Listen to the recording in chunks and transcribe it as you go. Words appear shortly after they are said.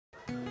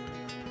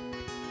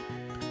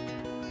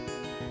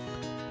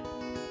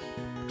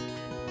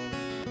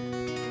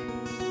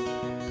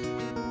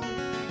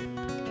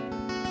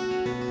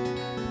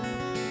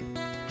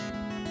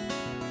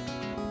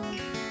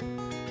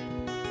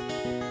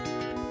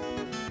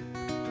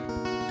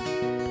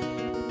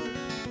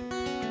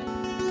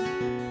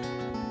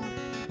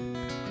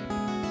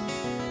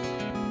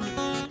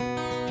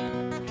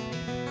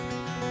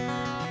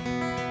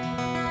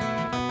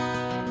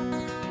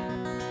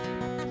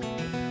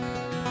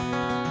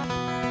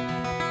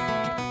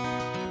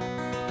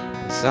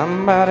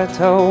Somebody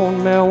told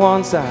me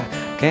once I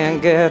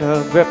can't get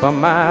a grip on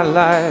my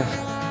life,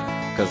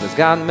 'cause it's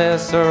got me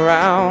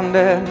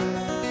surrounded.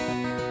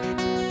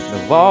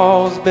 The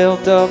walls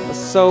built up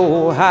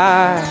so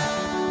high,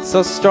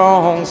 so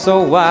strong,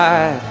 so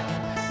wide,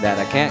 that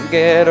I can't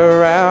get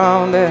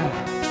around it.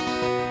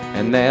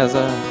 And there's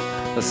a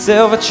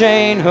silver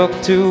chain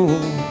hooked to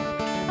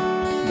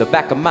the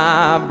back of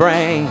my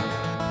brain,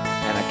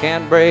 and I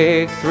can't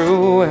break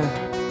through it.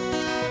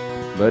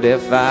 But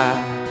if I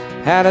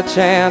had a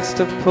chance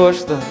to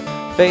push the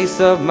face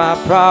of my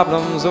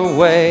problems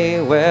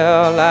away,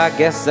 well, I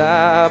guess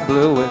I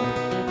blew it.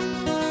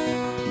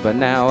 But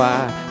now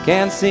I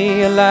can't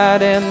see a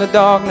light in the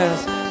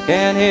darkness,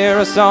 can't hear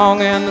a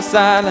song in the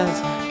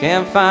silence,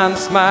 can't find a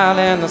smile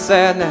in the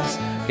sadness,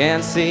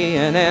 can't see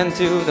an end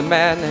to the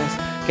madness,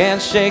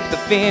 can't shake the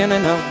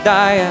feeling of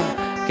dying,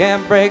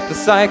 can't break the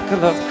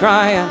cycle of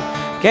crying,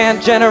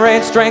 can't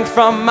generate strength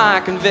from my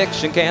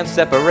conviction, can't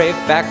separate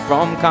fact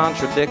from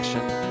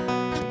contradiction.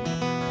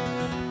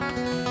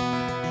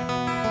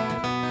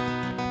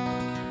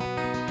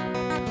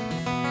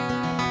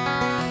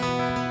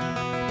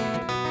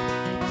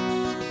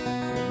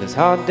 There's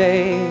hard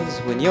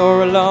days when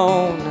you're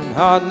alone, and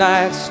hard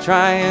nights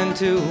trying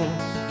to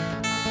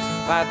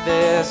fight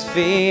this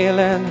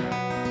feeling.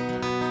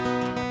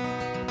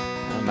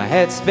 My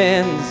head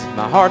spins,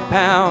 my heart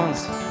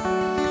pounds,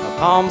 my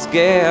palms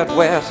get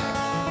wet,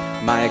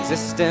 my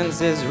existence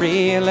is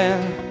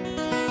reeling.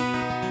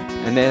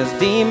 And there's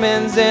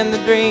demons in the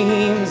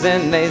dreams,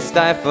 and they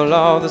stifle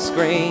all the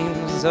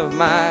screams of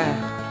my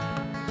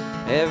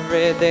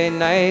everyday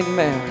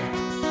nightmare.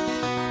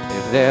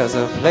 If there's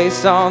a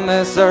place on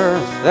this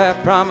earth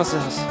that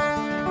promises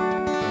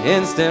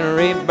instant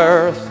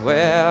rebirth,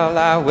 well,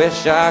 I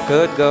wish I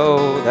could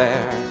go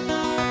there.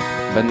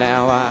 But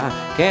now I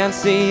can't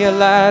see a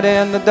light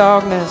in the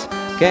darkness,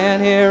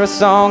 can't hear a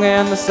song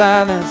in the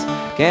silence,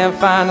 can't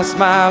find a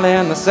smile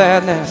in the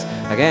sadness,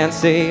 I can't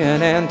see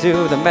an end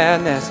to the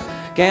madness,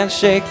 can't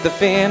shake the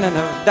feeling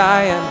of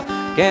dying,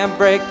 can't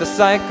break the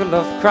cycle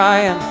of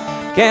crying,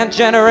 can't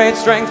generate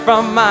strength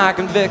from my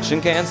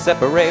conviction, can't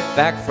separate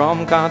fact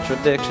from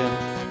contradiction.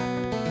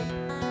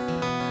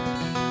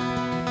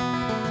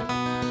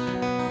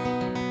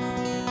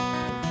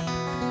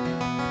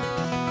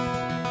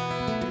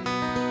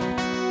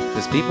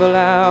 There's people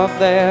out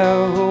there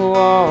who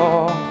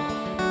all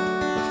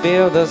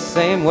feel the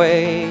same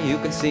way. You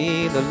can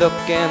see the look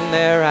in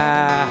their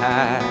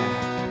eye.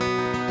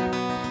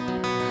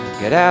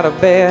 Get out of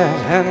bed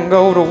and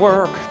go to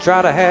work,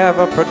 try to have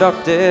a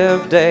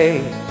productive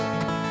day,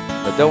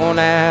 but don't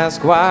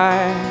ask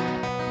why.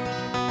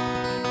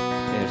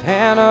 If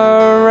Hannah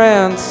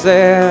Arendt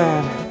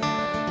said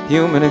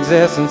human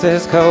existence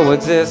is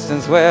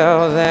coexistence,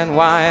 well, then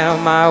why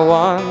am I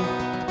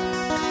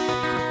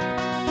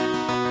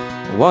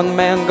one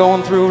man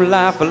going through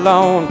life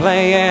alone,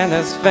 playing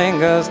his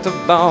fingers to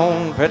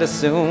bone? Pretty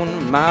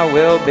soon my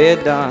will be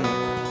done.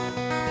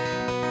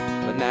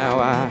 But now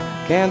I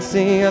can't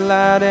see a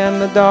light in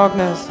the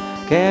darkness,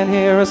 can't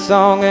hear a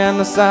song in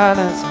the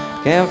silence,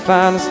 can't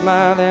find a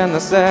smile in the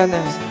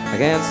sadness, I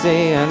can't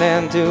see an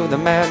end to the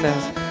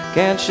madness,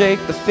 can't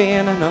shake the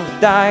feeling of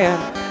dying,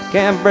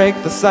 can't break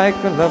the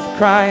cycle of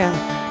crying,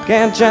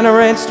 can't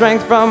generate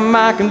strength from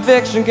my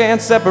conviction,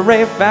 can't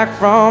separate fact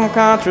from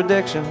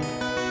contradiction.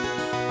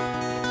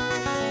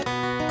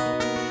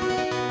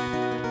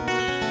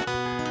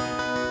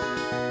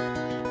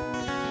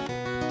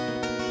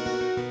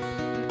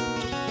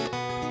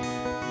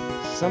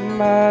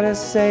 Somebody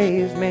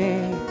save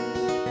me,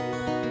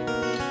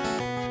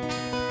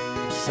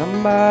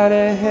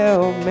 somebody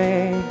help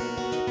me,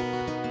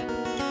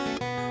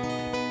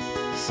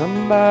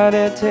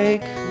 somebody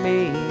take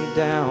me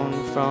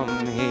down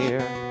from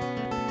here.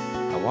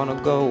 I wanna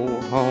go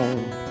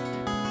home,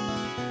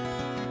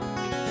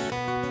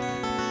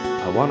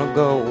 I wanna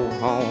go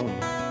home.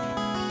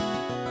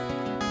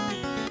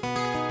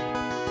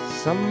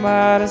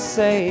 Somebody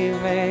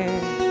save me,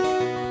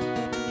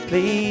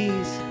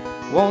 please.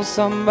 Won't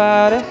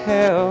somebody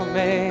help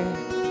me?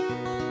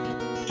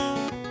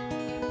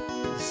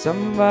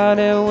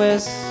 Somebody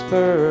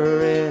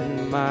whisper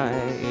in my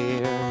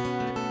ear,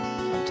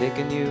 I'm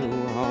taking you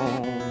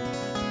home,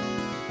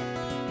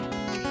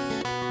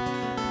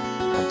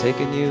 I'm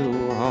taking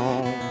you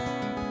home.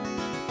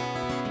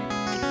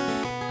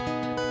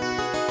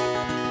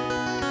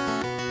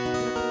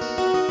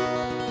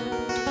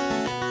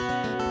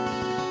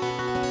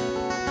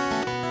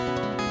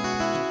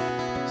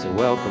 So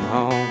welcome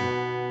home.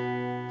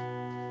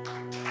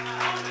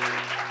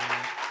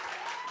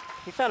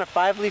 You found a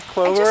 5-leaf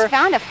clover? I just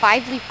found a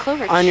 5-leaf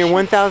clover. On your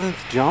 1,000th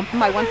jump?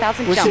 My 1,000th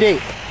jump. What's the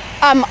date?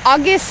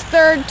 August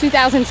 3rd,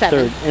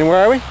 2007. 3rd. And where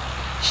are we?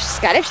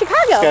 Skydive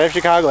Chicago. Skydive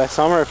Chicago at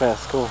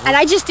Summerfest. Cool. And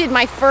I just did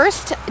my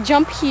first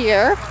jump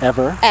here.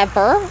 Ever.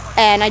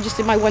 And I just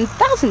did my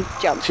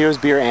 1,000th jump. She owes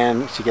beer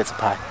and she gets a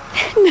pie.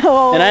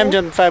 No. And I haven't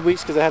jumped in 5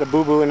 weeks because I had a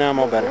boo-boo and now I'm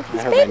all better. I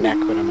hurt my neck,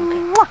 but I'm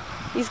okay.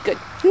 He's good.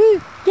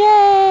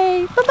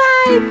 Yay.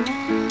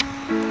 Bye-bye.